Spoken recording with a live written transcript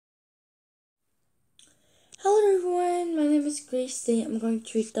is Grace. Today I'm going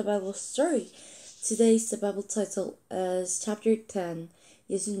to read the Bible story. Today's the Bible title is Chapter 10.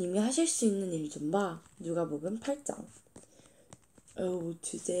 예수님이 하실 수 있는 일 좀 봐. 누가복음 8장. Oh,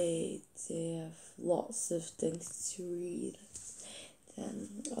 today they have lots of things to read.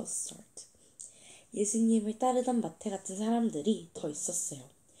 Then I'll start. 예수님을 따르던 마태 같은 사람들이 더 있었어요.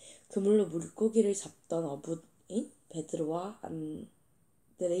 그물로 물고기를 잡던 어부인 베드로와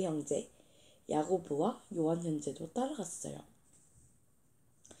안드레 형제, 야고보와 요한 형제도 따라갔어요.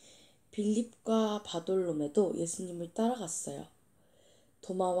 빌립과 바돌로메도 예수님을 따라갔어요.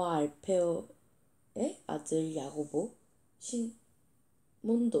 도마와 알페오의 아들 야고보,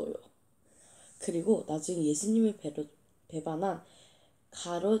 시몬도요. 그리고 나중에 예수님을 배반한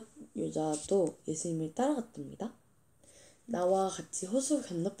가롯 유다도 예수님을 따라갔답니다. 나와 같이 호수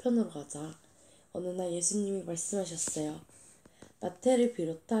건너편으로 가자. 어느 날 예수님이 말씀하셨어요. 마태를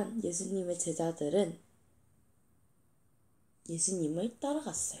비롯한 예수님의 제자들은 예수님을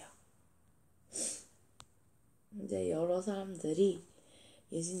따라갔어요. 이제 여러 사람들이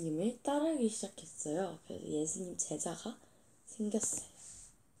예수님을 따르기 시작했어요. 그래서 예수님 제자가 생겼어요.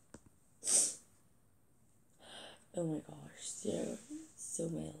 Oh my gosh, there are so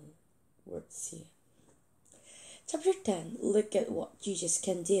many words here. Chapter 10. Look at what Jesus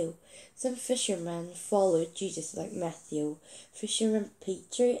can do. Some fishermen followed Jesus like Matthew. Fishermen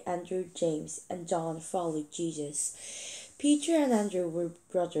Peter, Andrew, James, and John followed Jesus. Peter and Andrew were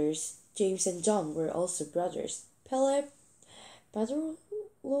brothers. James and John were also brothers. Thomas.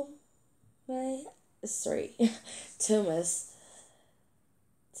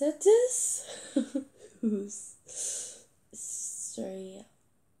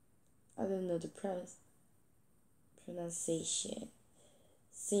 I don't know the pronunciation.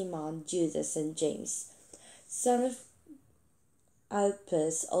 Simon, Judas, and James, son of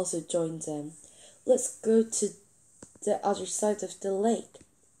Alphaeus, also joined them. Let's go to the other side of the lake,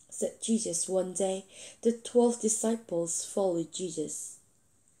 said Jesus one day. The 12 disciples followed Jesus.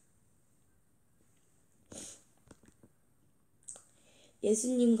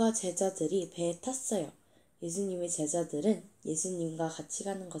 예수님과 제자들이 배에 탔어요. 예수님의 제자들은 예수님과 같이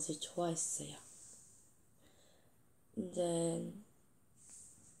가는 것을 좋아했어요. 이제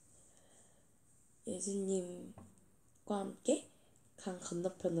예수님과 함께 강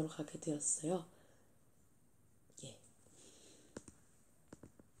건너편으로 가게 되었어요.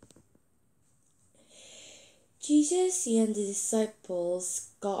 Jesus and the disciples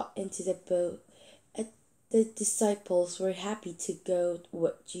got into the boat. The disciples were happy to go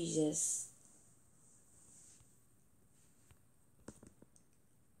with Jesus.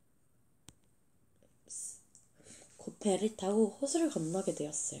 곧 배를 타고 호수를 건너게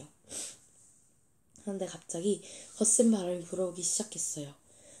되었어요. 그런데 갑자기 거센 바람이 불어오기 시작했어요.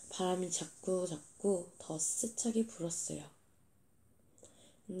 바람이 자꾸 더 세차게 불었어요.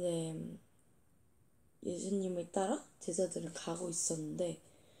 이제 예수님을 따라 제자들은 가고 있었는데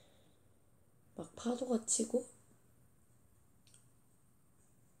막 파도가 치고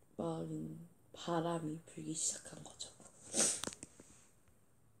막 바람이 불기 시작한 거죠.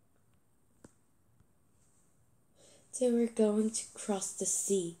 They were going to cross the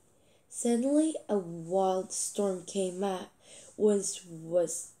sea. Suddenly a wild storm came up. Wind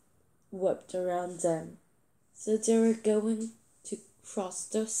was whipped around them. So they were going to cross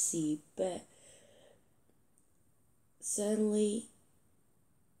the sea, but suddenly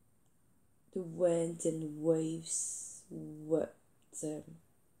the wind and waves whipped them.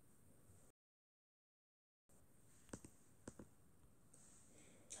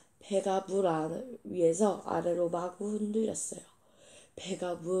 배가 물 위에서 아래로 마구 흔들렸어요. 배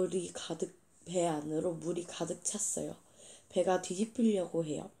안으로 물이 가득 찼어요. 배가 뒤집히려고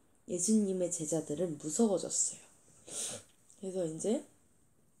해요. 예수님의 제자들은 무서워졌어요. 그래서 이제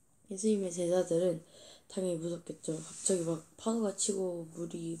예수님의 제자들은 당연히 무섭겠죠. 갑자기 막 파도가 치고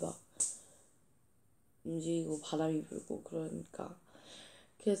물이 막 움직이고 바람이 불고 그러니까.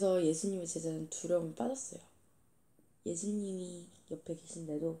 그래서 예수님의 제자는 두려움에 빠졌어요. 예수님이 옆에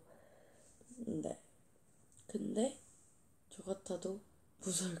계신데도 근데 저 같아도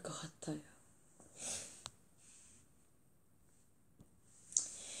무서울 것 같아요.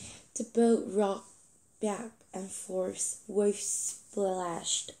 The boat rocked back and forth. Waves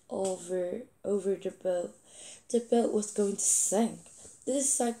splashed over the boat. The boat was going to sink. The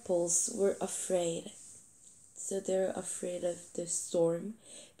disciples were afraid. So they're afraid of the storm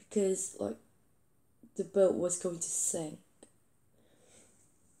because the boat was going to sink.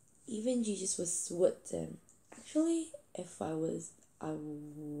 Even Jesus was with them. Actually, if I was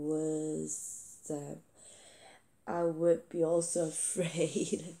them, I would be also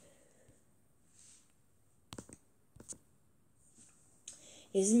afraid.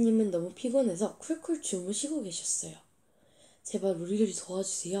 예수님은 너무 피곤해서 쿨쿨 주무시고 계셨어요. 제발 우리를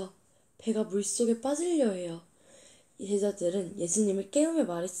도와주세요. 배가 물속에 빠지려 해요. 제자들은 예수님을 깨우며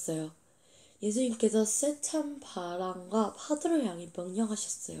말했어요. 예수님께서 세찬 바람과 파도를 향해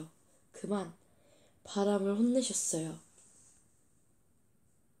명령하셨어요. 그만 바람을 혼내셨어요.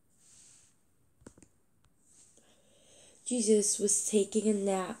 Jesus was taking a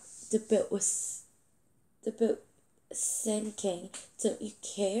nap. The boat sinking. Don't you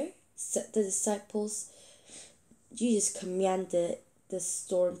care? Said the disciples. Jesus commanded the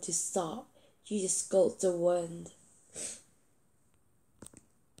storm to stop. Jesus scolded the wind.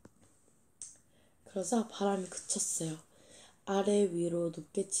 그러자 바람이 그쳤어요. 아래 위로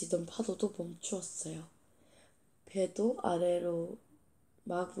높게 치던 파도도 멈추었어요. 배도 아래로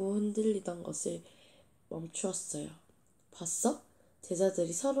마구 흔들리던 것을 멈추었어요. 봤어?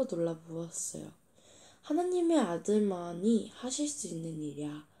 제자들이 서로 놀라보았어요. 하나님의 아들만이 하실 수 있는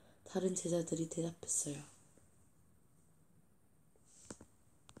일이야. 다른 제자들이 대답했어요.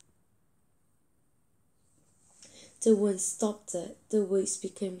 The wind stopped it. The waves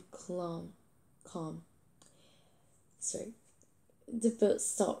became calm. The boat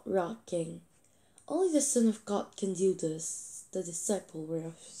stopped rocking. Only the Son of God can do this. The disciples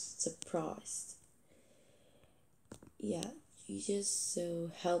were surprised. Yeah, Jesus so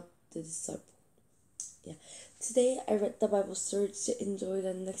helped the disciples. Yeah. Today I read the Bible story to enjoy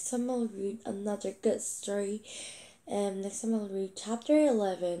them. Next time I'll read another good story. Next time I'll read chapter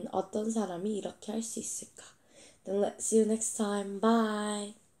 11. 어떤 사람이 이렇게 할 수 있을까? Then let's see you next time.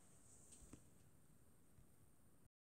 Bye.